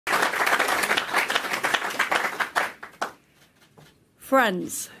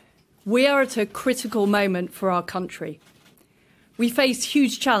Friends, we are at a critical moment for our country. We face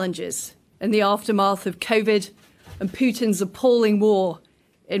huge challenges in the aftermath of COVID and Putin's appalling war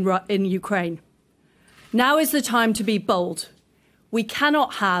in Ukraine. Now is the time to be bold. We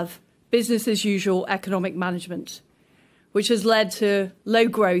cannot have business as usual economic management, which has led to low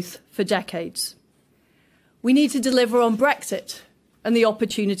growth for decades. We need to deliver on Brexit and the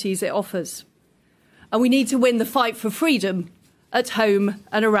opportunities it offers. And we need to win the fight for freedom at home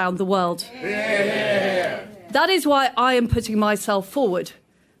and around the world. Yeah. That is why I am putting myself forward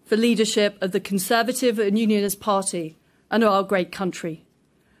for leadership of the Conservative and Unionist Party and our great country.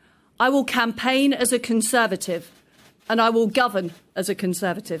 I will campaign as a Conservative and I will govern as a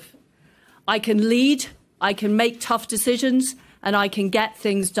Conservative. I can lead, I can make tough decisions and I can get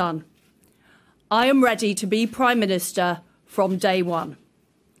things done. I am ready to be Prime Minister from day one.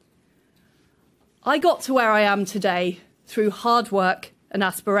 I got to where I am today through hard work and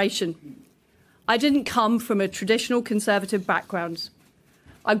aspiration. I didn't come from a traditional Conservative background.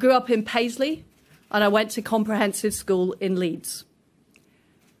 I grew up in Paisley and I went to comprehensive school in Leeds.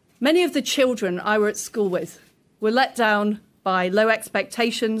 Many of the children I were at school with were let down by low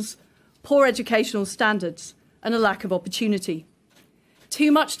expectations, poor educational standards and a lack of opportunity.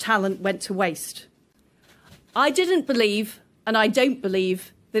 Too much talent went to waste. I didn't believe, and I don't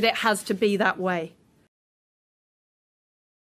believe, that it has to be that way.